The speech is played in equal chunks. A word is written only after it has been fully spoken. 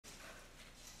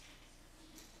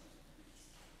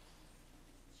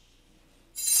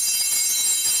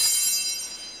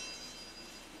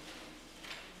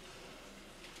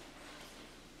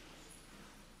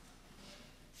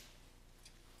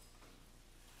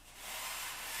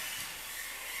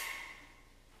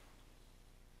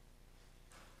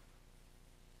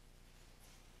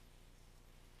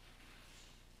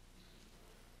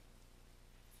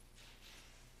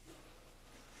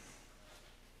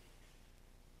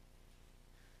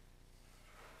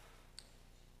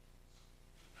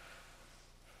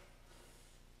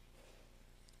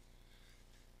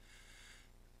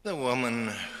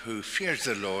woman who fears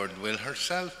the Lord will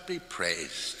herself be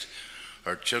praised.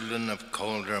 Her children have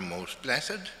called her most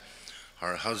blessed.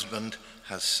 Her husband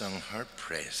has sung her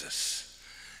praises.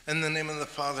 In the name of the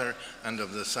Father, and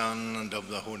of the Son, and of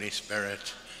the Holy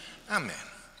Spirit. Amen.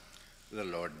 The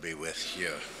Lord be with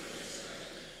you.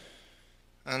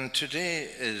 And today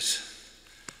is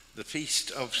the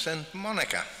feast of St.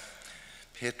 Monica,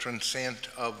 patron saint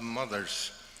of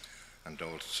mothers, and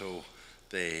also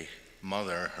the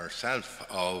mother herself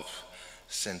of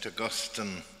St.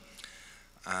 Augustine.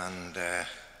 And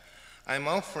I'm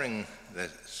offering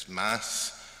this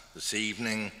Mass this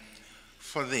evening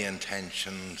for the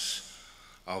intentions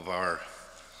of our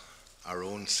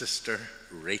own sister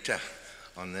Rita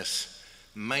on this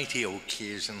mighty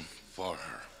occasion for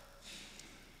her.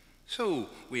 So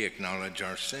we acknowledge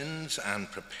our sins and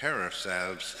prepare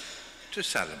ourselves to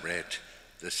celebrate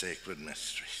the sacred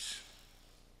mysteries.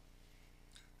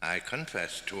 I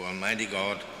confess to Almighty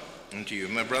God and to you,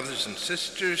 my brothers and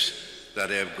sisters,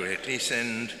 that I have greatly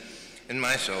sinned in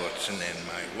my thoughts and in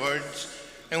my words,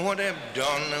 in what I have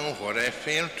done and what I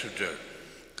failed to do,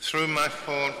 through my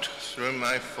fault, through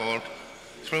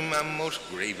my most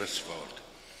grievous fault.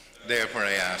 Therefore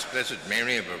I ask Blessed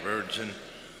Mary, ever Virgin,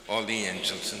 all the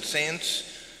angels and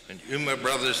saints, and you, my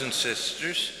brothers and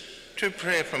sisters, to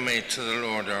pray for me to the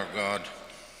Lord our God.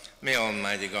 May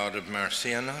Almighty God have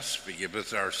mercy on us, forgive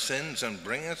us our sins, and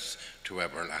bring us to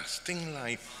everlasting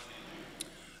life.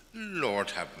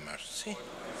 Lord, have mercy.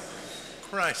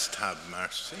 Christ, have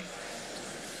mercy.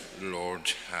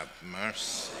 Lord, have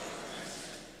mercy.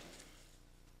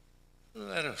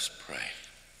 Let us pray.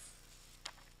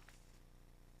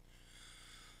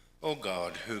 O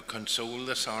God, who console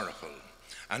the sorrowful,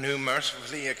 and who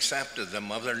mercifully accepted the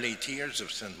motherly tears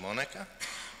of St. Monica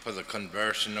for the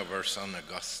conversion of her son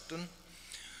Augustine,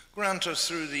 grant us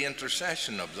through the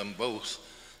intercession of them both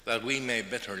that we may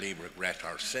bitterly regret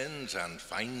our sins and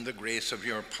find the grace of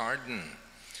your pardon.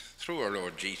 Through our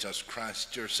Lord Jesus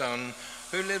Christ, your Son,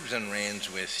 who lives and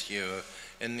reigns with you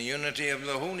in the unity of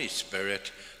the Holy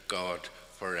Spirit, God,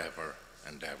 forever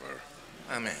and ever.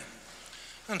 Amen.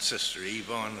 And Sister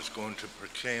Yvonne is going to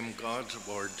proclaim God's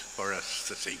word for us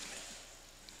this evening.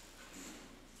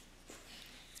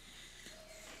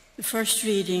 The first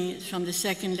reading is from the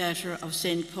second letter of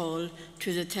St. Paul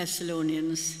to the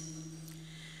Thessalonians.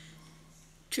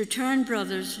 To turn,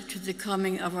 brothers, to the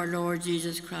coming of our Lord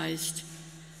Jesus Christ,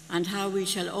 and how we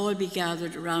shall all be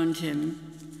gathered around him.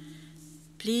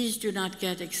 Please do not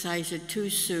get excited too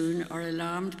soon or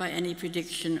alarmed by any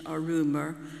prediction or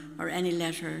rumor or any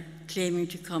letter claiming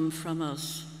to come from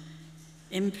us,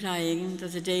 implying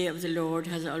that the day of the Lord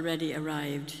has already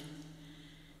arrived.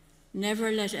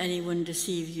 Never let anyone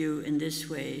deceive you in this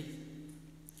way.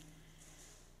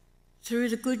 Through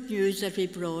the good news that we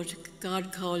brought,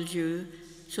 God called you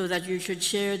so that you should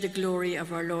share the glory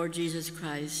of our Lord Jesus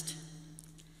Christ.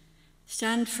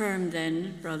 Stand firm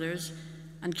then, brothers,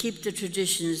 and keep the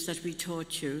traditions that we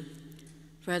taught you,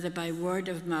 whether by word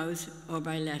of mouth or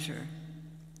by letter.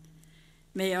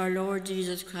 May our Lord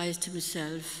Jesus Christ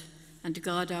himself and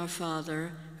God our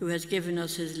Father, who has given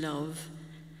us his love,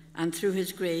 and through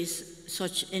his grace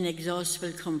such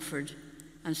inexhaustible comfort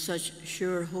and such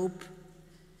sure hope,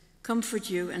 comfort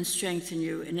you and strengthen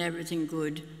you in everything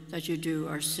good that you do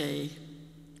or say.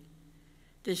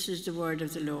 This is the word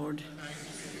of the Lord.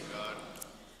 Thanks be to God.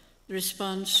 The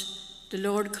response, the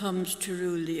Lord comes to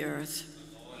rule the earth.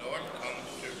 The Lord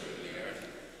comes to rule the earth.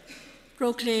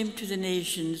 Proclaim to the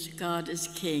nations, God is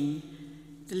King.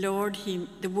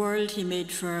 The world he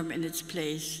made firm in its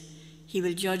place. He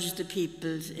will judge the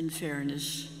peoples in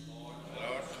fairness. The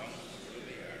Lord comes to rule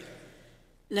the earth.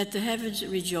 Let the heavens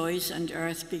rejoice and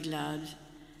earth be glad.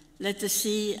 Let the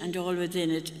sea and all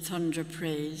within it thunder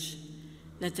praise.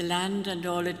 Let the land and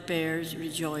all it bears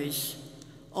rejoice.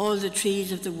 All the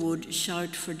trees of the wood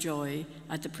shout for joy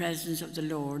at the presence of the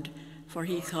Lord, for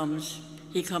he comes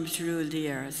to rule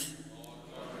the earth.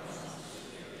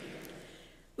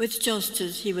 With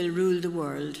justice he will rule the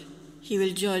world. He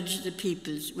will judge the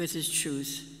peoples with his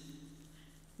truth.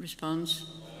 Response.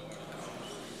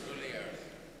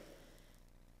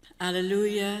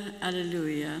 Alleluia,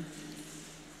 alleluia.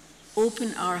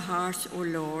 Open our hearts, O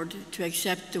Lord, to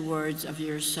accept the words of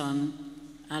your Son.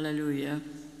 Alleluia.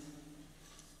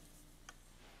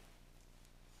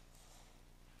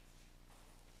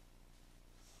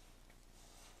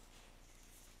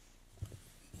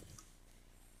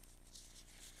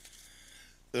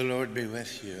 The Lord be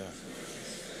with you.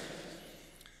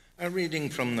 A reading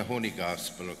from the Holy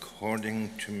Gospel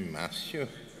according to Matthew.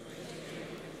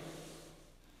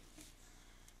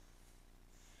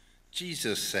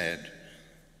 Jesus said,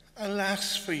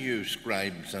 Alas for you,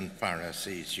 scribes and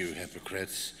Pharisees, you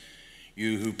hypocrites,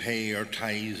 you who pay your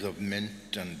tithes of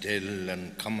mint and dill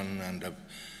and cumin and have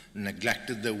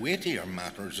neglected the weightier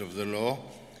matters of the law,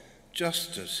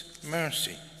 justice,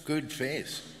 mercy, good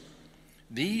faith.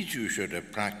 These you should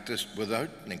have practiced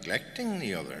without neglecting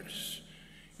the others.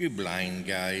 You blind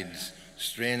guides,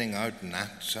 straining out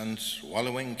gnats and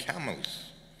swallowing camels.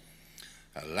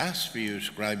 Alas for you,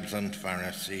 scribes and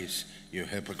Pharisees, you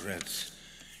hypocrites,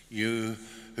 you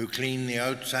who clean the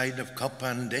outside of cup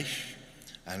and dish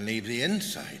and leave the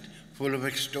inside full of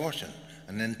extortion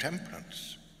and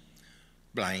intemperance.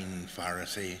 Blind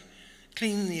Pharisee,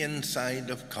 clean the inside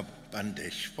of cup and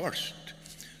dish first,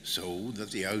 so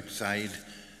that the outside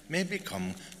may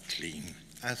become clean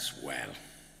as well.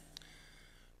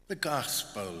 The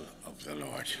Gospel of the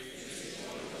Lord.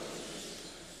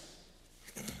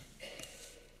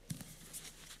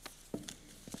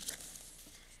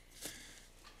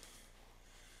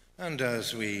 And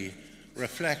as we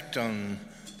reflect on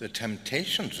the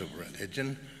temptations of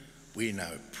religion, we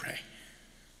now pray.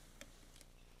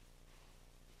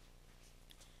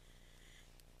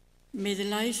 May the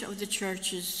light of the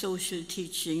Church's social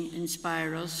teaching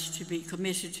inspire us to be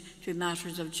committed to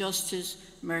matters of justice,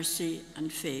 mercy,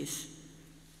 and faith.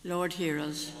 Lord, hear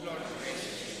us. Lord,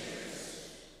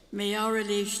 may our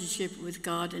relationship with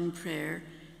God in prayer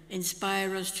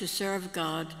inspire us to serve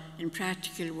God in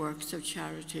practical works of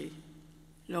charity.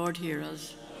 Lord, hear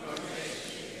us. Lord,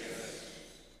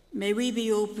 may we be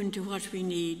open to what we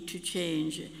need to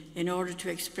change in order to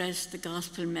express the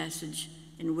gospel message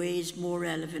in ways more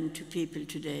relevant to people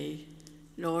today.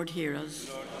 Lord, hear us.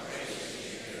 Lord,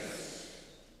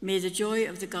 may the joy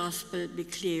of the gospel be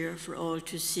clear for all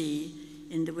to see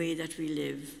in the way that we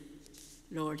live.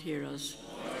 Lord, hear us.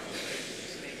 Lord,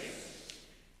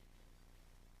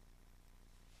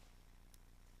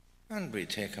 and we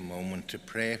take a moment to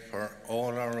pray for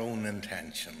all our own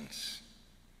intentions.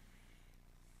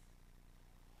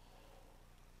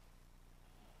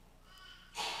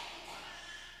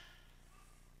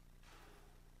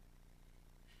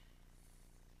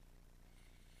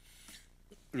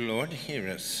 Lord, hear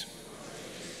us.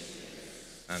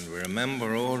 And we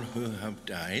remember all who have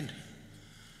died.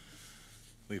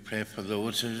 We pray for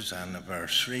those whose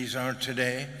anniversaries are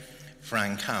today: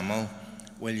 Frank Hamill,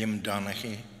 William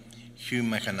Donaghy, Hugh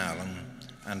McAnallen,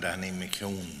 and Annie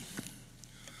McCune.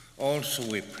 Also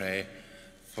we pray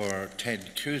for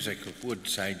Ted Cusick of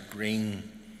Woodside Green.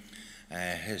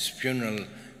 His funeral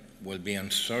will be on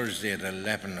Thursday at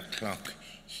 11 o'clock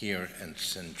here in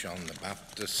St. John the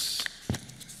Baptist.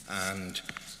 And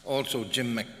also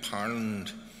Jim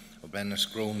McParland of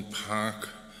Ennisgrove Park,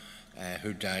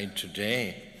 who died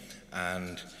today.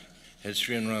 And his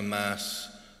funeral mass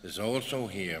is also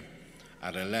here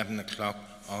at 11 o'clock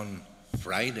on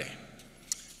Friday.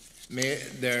 May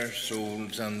their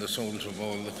souls and the souls of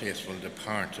all the faithful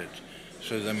departed,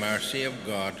 through the mercy of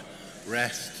God,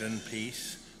 rest in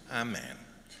peace. Amen.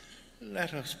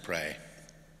 Let us pray.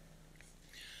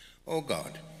 O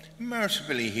God,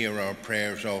 mercifully hear our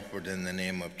prayers offered in the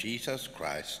name of Jesus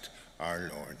Christ,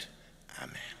 our Lord.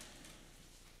 Amen.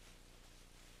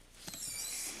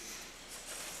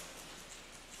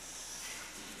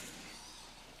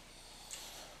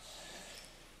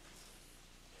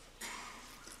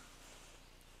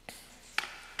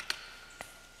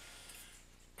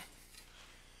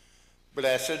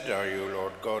 Blessed are you,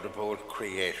 Lord God of all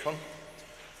creation,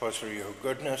 for through your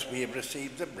goodness we have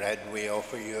received the bread we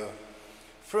offer you,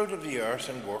 fruit of the earth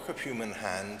and work of human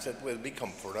hands, that will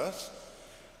become for us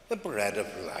the bread of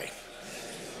life.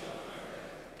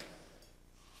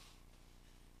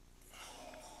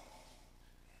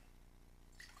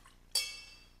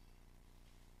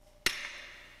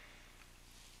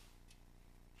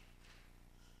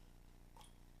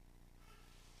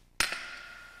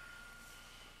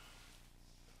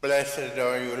 Blessed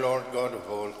are you, Lord God of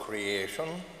all creation,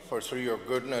 for through your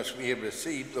goodness we have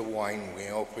received the wine we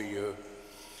offer you,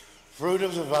 fruit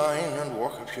of the vine and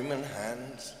work of human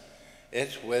hands.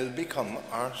 It will become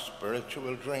our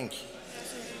spiritual drink.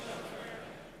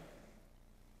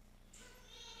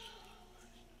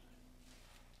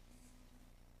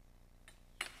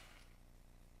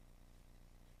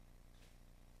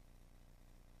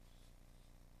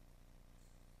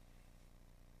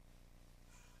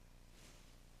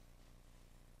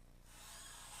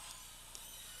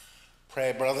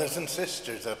 Pray, brothers and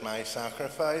sisters, that my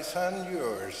sacrifice and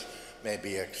yours may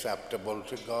be acceptable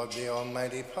to God the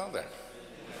Almighty Father.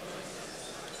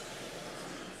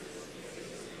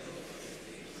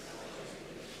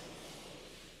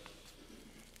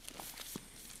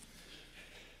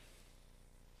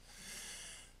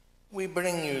 We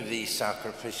bring you these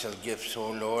sacrificial gifts,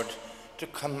 O Lord, to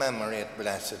commemorate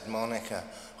Blessed Monica,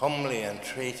 humbly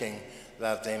entreating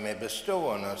that they may bestow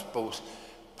on us both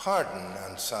pardon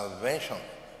and salvation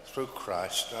through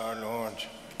Christ our Lord.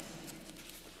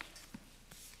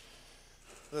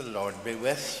 The Lord be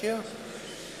with you.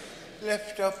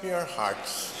 Lift up your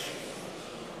hearts.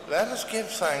 Let us give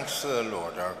thanks to the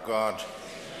Lord our God.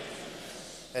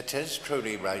 It is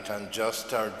truly right and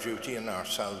just, our duty and our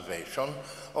salvation,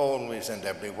 always and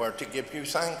everywhere to give you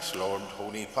thanks, Lord,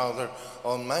 Holy Father,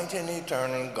 Almighty and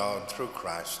eternal God, through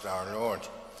Christ our Lord.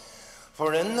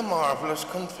 For in the marvellous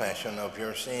confession of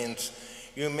your saints,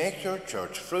 you make your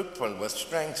church fruitful with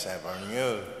strength ever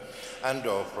new, and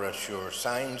offer us sure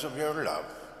signs of your love.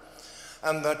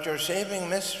 And that your saving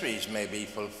mysteries may be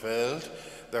fulfilled,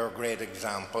 their great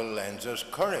example lends us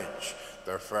courage,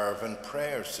 their fervent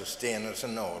prayers sustain us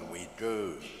in all we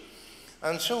do.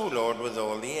 And so, Lord, with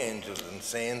all the angels and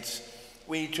saints,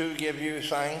 we too give you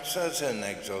thanks as in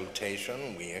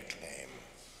exultation we acclaim.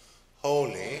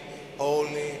 Holy,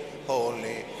 holy,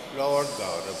 holy, Lord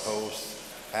God of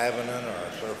hosts, heaven and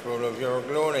earth are full of your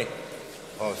glory.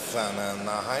 Hosanna in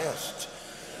the highest.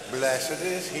 Blessed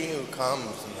is he who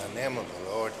comes in the name of the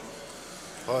Lord.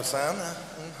 Hosanna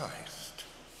in the highest.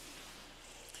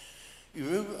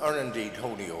 You are indeed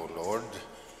holy, O Lord,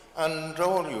 and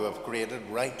all you have created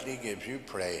rightly gives you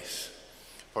praise.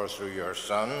 For through your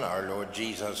Son, our Lord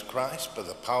Jesus Christ, by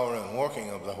the power and working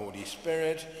of the Holy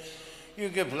Spirit, you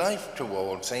give life to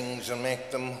all things and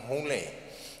make them holy,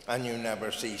 and you never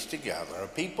cease to gather a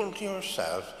people to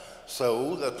yourself,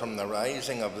 so that from the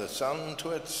rising of the sun to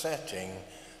its setting,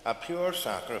 a pure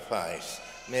sacrifice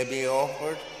may be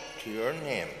offered to your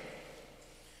name.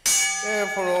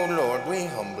 Therefore, O Lord, we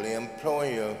humbly implore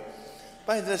you,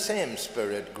 by the same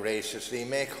Spirit graciously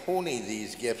make holy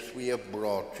these gifts we have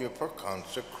brought you for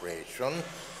consecration,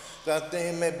 that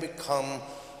they may become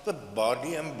the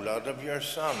body and blood of your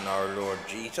Son, our Lord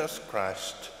Jesus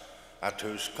Christ, at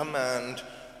whose command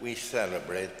we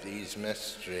celebrate these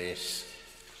mysteries.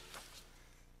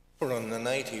 For on the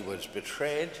night he was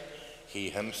betrayed,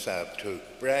 he himself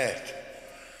took bread,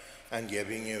 and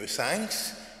giving you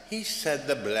thanks, he said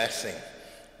the blessing,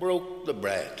 broke the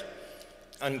bread,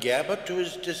 and gave it to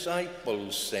his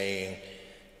disciples, saying,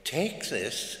 "Take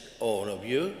this, all of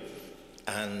you,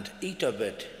 and eat of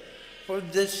it, for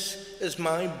this is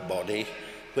my body,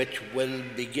 which will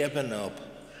be given up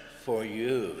for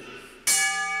you."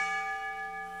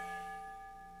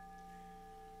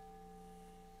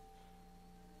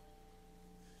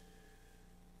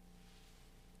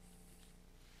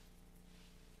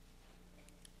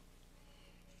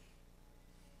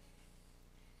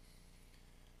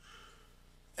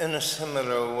 In a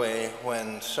similar way,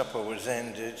 when supper was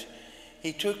ended,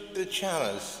 he took the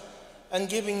chalice, and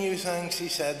giving you thanks, he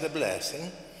said the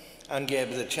blessing, and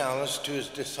gave the chalice to his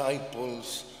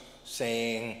disciples,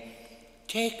 saying,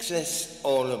 "Take this,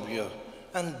 all of you,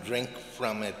 and drink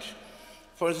from it,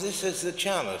 for this is the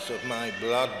chalice of my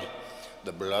blood,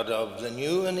 the blood of the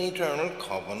new and eternal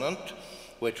covenant,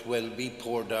 which will be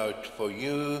poured out for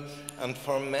you and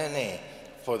for many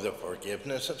for the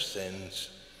forgiveness of sins.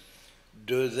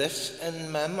 Do this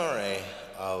in memory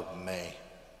of me."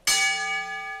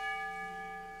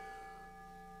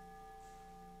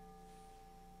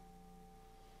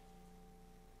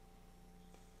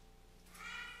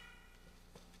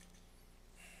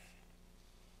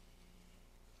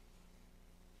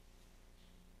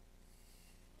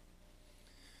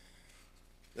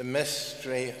 The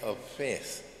mystery of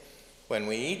faith. When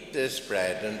we eat this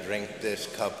bread and drink this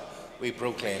cup, we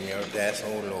proclaim your death,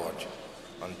 O Lord,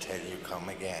 until you come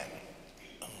again.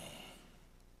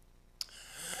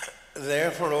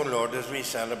 Therefore, O Lord, as we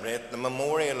celebrate the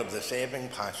memorial of the saving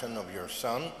passion of your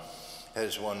Son,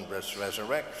 his wondrous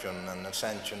resurrection and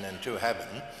ascension into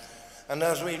heaven, and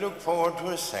as we look forward to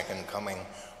his second coming,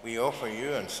 we offer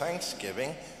you in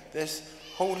thanksgiving this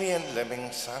holy and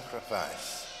living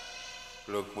sacrifice.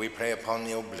 Look, we pray upon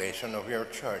the oblation of your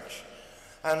church,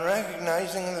 and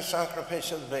recognizing the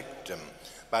sacrificial victim,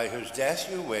 by whose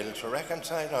death you will to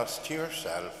reconcile us to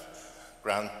yourself,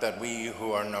 grant that we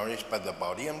who are nourished by the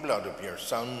body and blood of your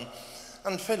Son,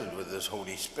 and filled with his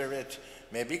Holy Spirit,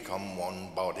 may become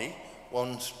one body,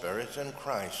 one spirit in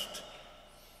Christ.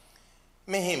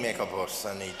 May he make of us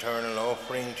an eternal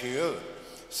offering to you,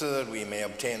 so that we may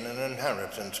obtain an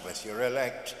inheritance with your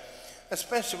elect,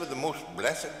 especially with the most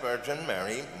blessed Virgin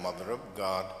Mary, Mother of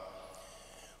God,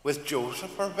 with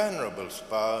Joseph, our venerable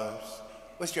spouse,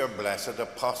 with your blessed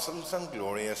apostles and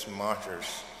glorious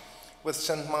martyrs, with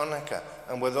St. Monica,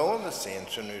 and with all the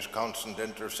saints in whose constant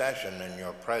intercession in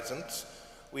your presence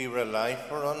we rely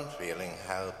for unfailing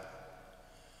help.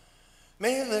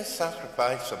 May this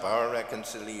sacrifice of our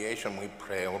reconciliation, we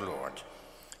pray, O Lord,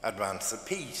 advance the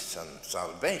peace and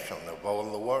salvation of all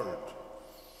the world.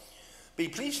 Be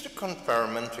pleased to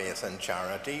confirm in faith and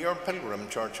charity your pilgrim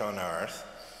church on earth,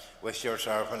 with your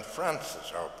servant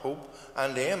Francis, our Pope,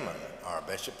 and Eamon, our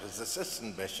Bishop, his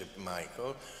assistant Bishop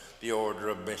Michael, the order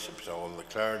of bishops, all the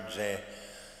clergy,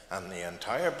 and the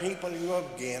entire people you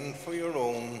have gained for your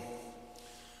own.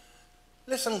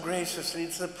 Listen graciously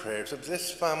to the prayers of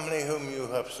this family whom you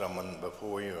have summoned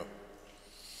before you.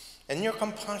 In your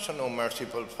compassion, O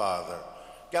merciful Father,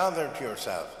 gather to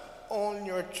yourself all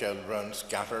your children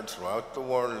scattered throughout the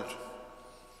world.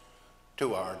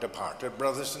 To our departed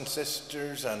brothers and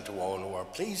sisters, and to all who are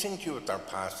pleasing to you at their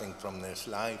passing from this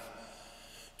life,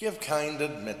 give kind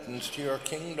admittance to your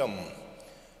kingdom.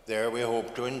 There we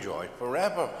hope to enjoy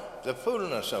forever the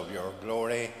fullness of your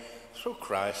glory, through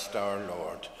Christ our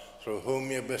Lord, through whom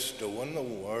you bestow on the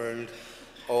world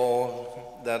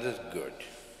all that is good.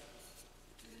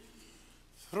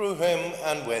 Through him,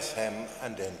 and with him,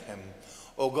 and in him,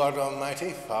 O God,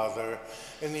 Almighty Father,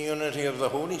 in the unity of the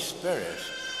Holy Spirit,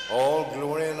 all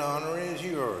glory and honor is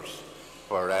yours,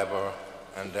 forever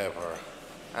and ever.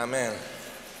 Amen.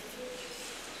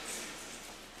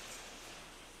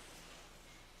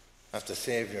 At the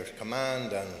Saviour's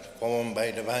command and formed by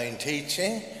divine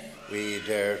teaching, we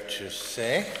dare to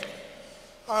say,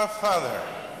 Our Father,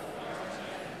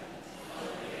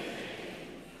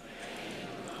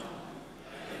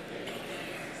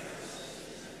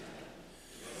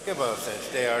 give us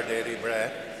this day our daily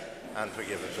bread, and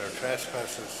forgive us our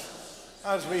trespasses,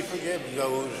 as we forgive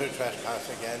those who trespass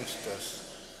against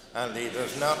us. And lead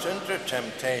us not into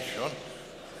temptation,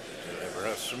 but deliver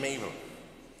us from evil.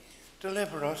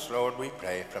 Deliver us, Lord, we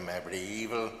pray, from every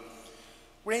evil.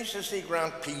 Graciously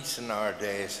grant peace in our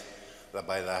days, that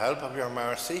by the help of your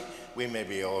mercy we may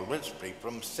be always free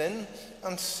from sin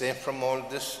and safe from all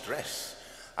distress,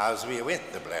 as we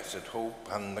await the blessed hope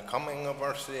and the coming of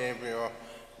our Saviour,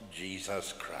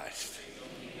 Jesus Christ.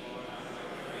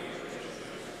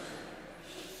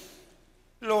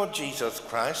 Lord Jesus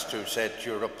Christ, who said to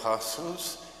your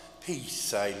apostles,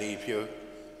 Peace I leave you,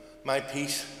 my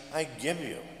peace I give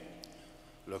you.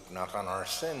 Look not on our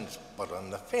sins, but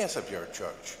on the faith of your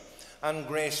church, and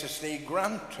graciously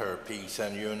grant her peace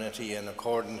and unity in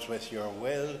accordance with your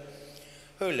will,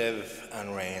 who live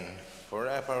and reign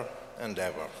forever and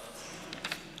ever.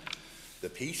 The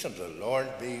peace of the Lord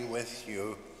be with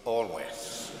you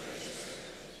always.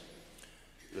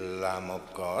 Lamb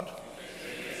of God,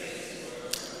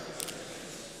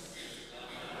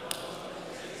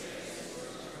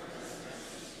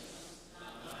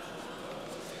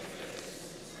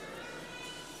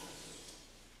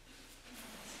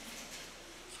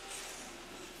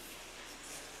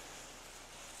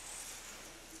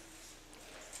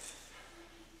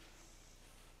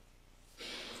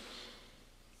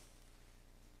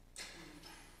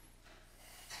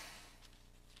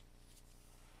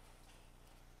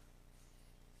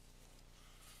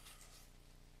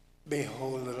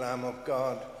 behold the Lamb of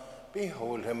God.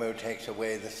 Behold him who takes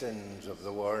away the sins of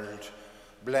the world.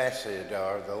 Blessed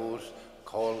are those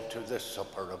called to the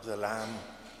supper of the Lamb.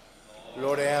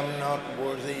 Lord, I am not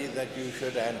worthy that you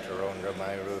should enter under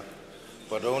my roof,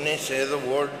 but only say the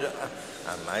word,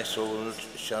 and my soul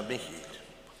shall be healed.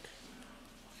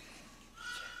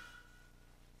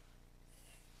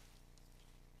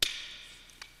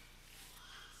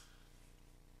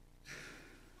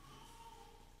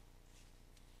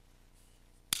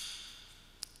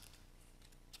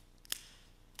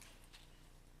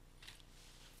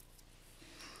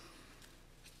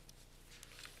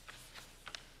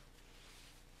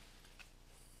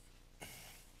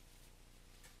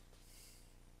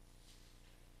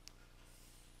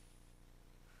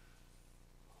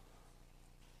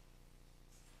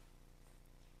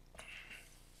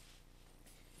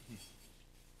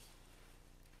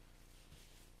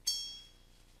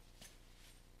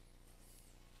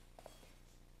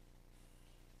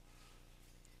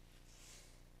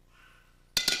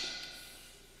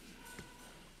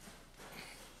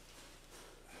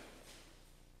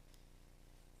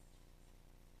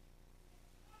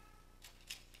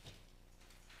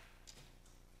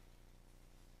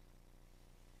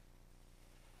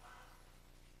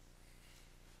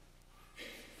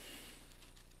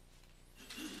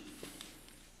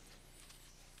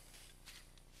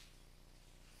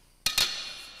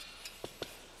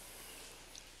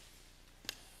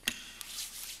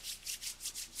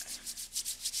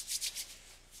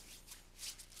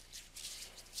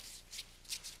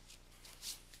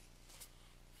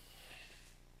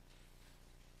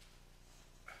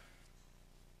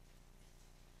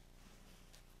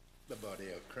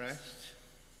 body of Christ,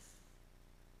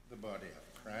 the body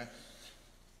of Christ,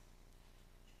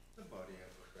 the body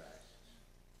of Christ,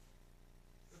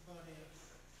 the body of Christ.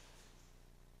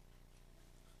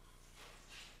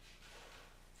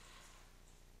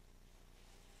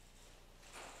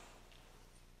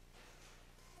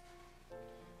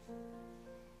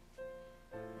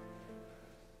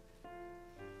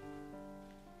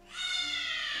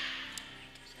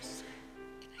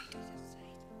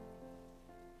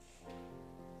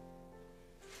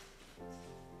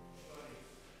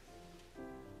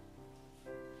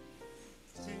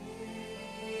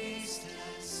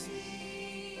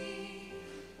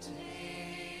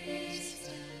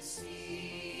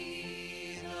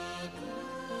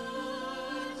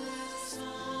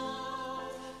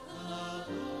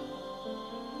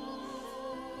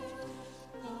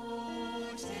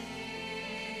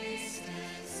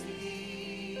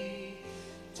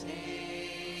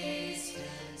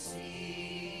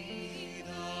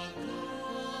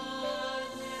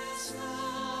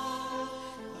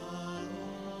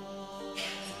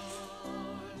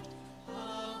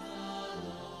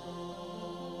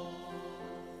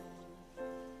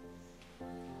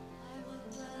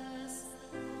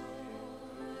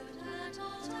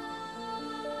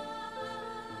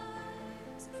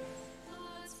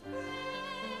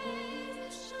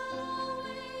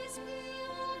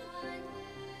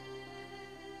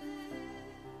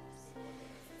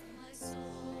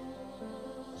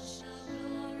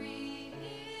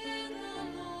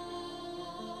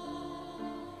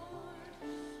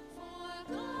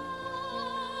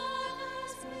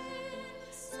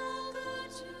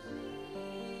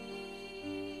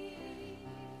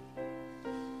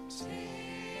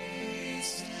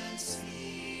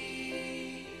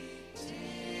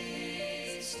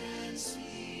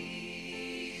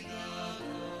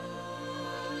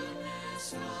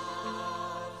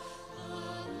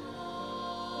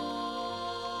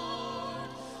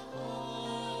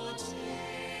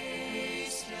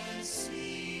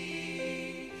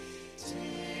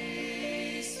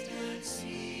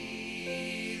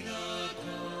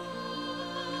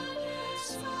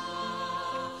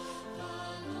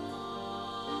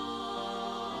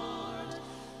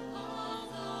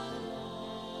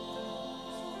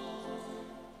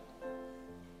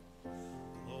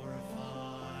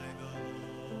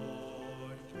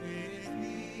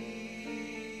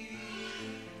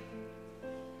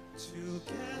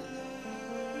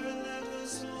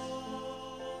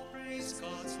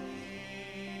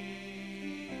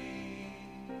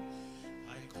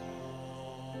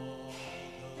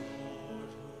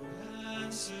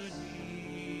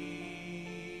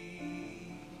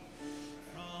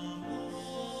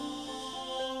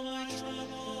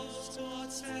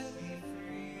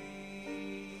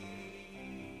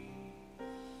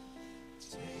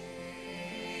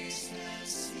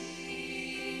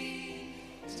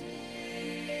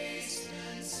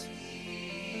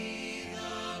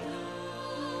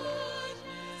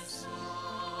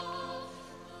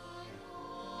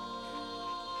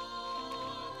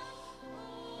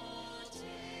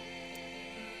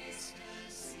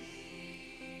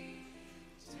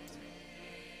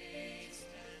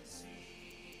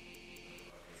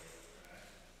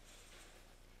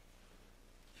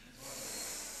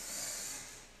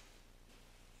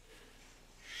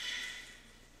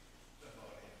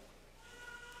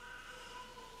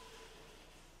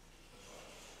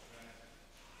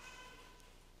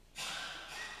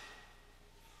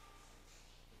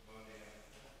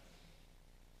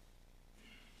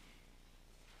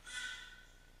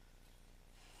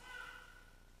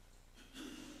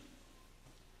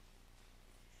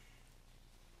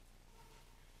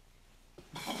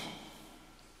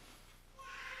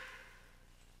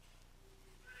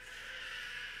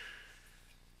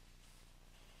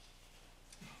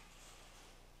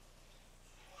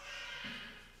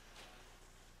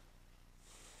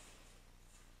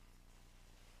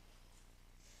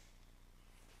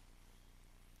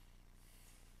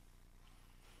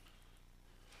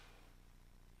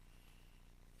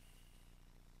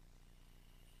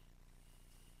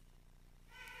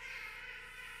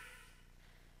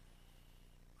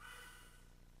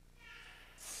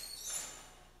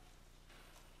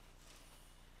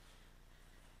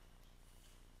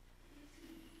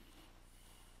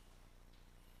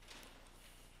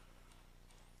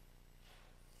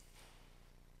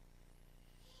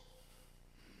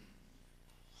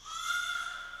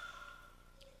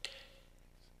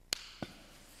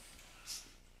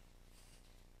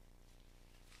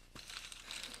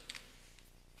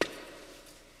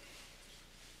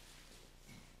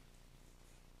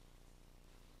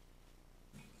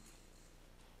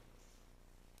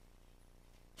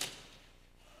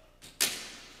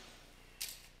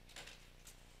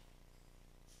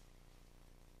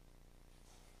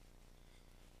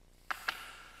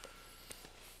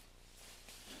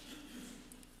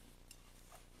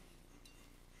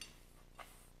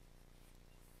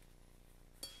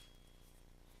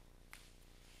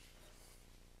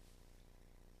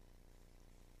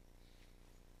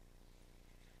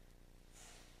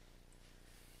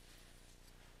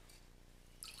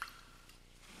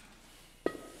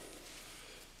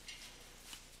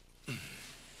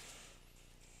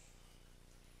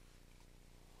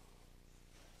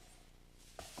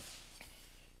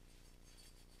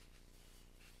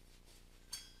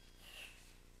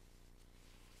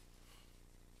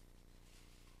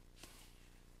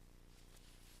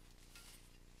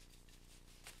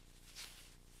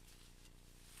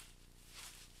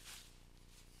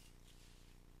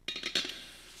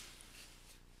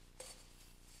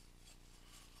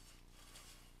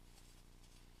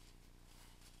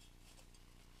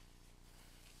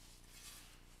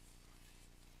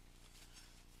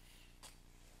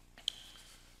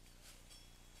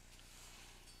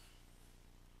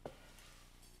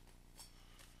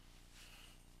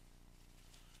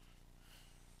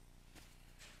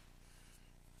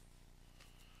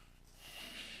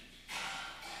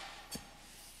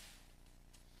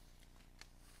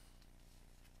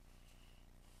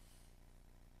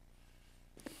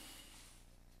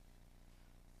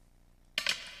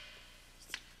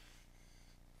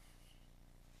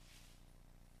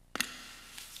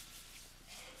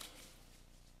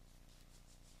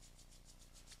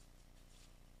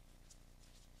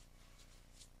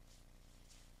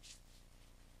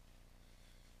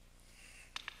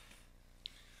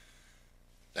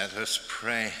 Let us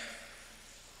pray.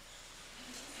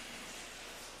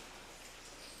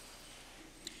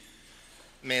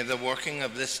 May the working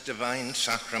of this divine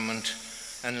sacrament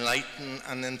enlighten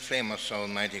and inflame us,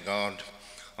 Almighty God,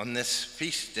 on this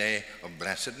feast day of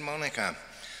Blessed Monica,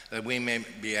 that we may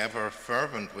be ever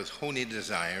fervent with holy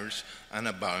desires and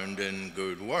abound in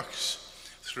good works,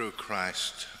 through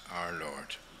Christ our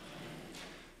Lord.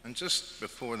 And just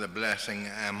before the blessing,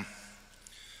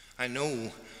 I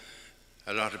know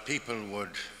a lot of people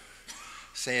would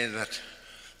say that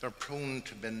they're prone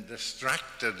to being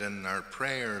distracted in their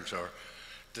prayers or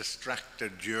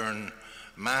distracted during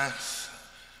Mass,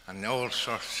 and all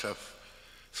sorts of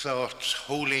thoughts,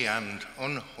 holy and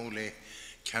unholy,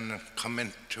 can come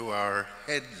into our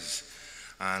heads.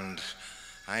 And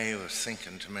I was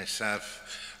thinking to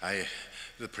myself,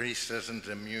 the priest isn't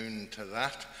immune to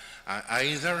that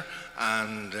either.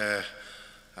 And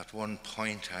at one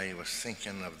point I was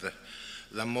thinking of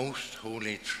the most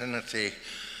holy Trinity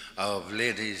of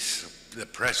ladies, the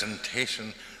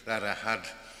presentation that I had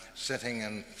sitting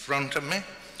in front of me.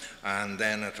 And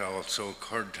then it also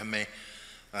occurred to me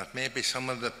that maybe some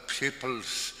of the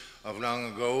pupils of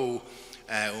long ago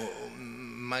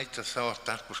might have thought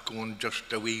that was going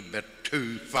just a wee bit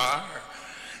too far.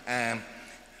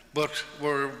 But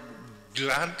we're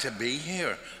glad to be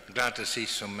here, glad to see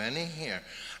so many here.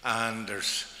 And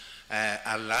there's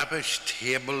a lavish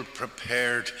table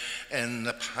prepared in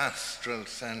the pastoral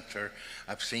centre.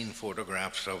 I've seen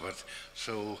photographs of it,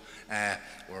 so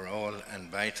we're all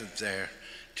invited there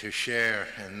to share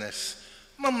in this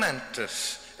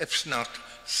momentous, if not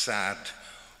sad,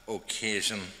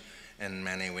 occasion in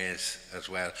many ways as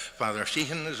well. Father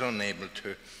Sheehan is unable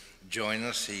to join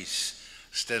us. He's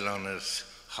still on his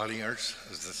holliers,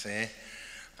 as they say,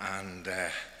 and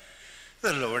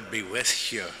the Lord be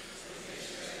with you.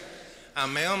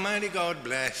 And may Almighty God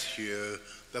bless you,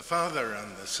 the Father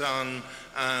and the Son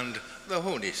and the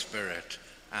Holy Spirit.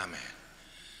 Amen.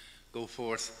 Go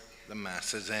forth, the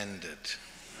Mass is ended.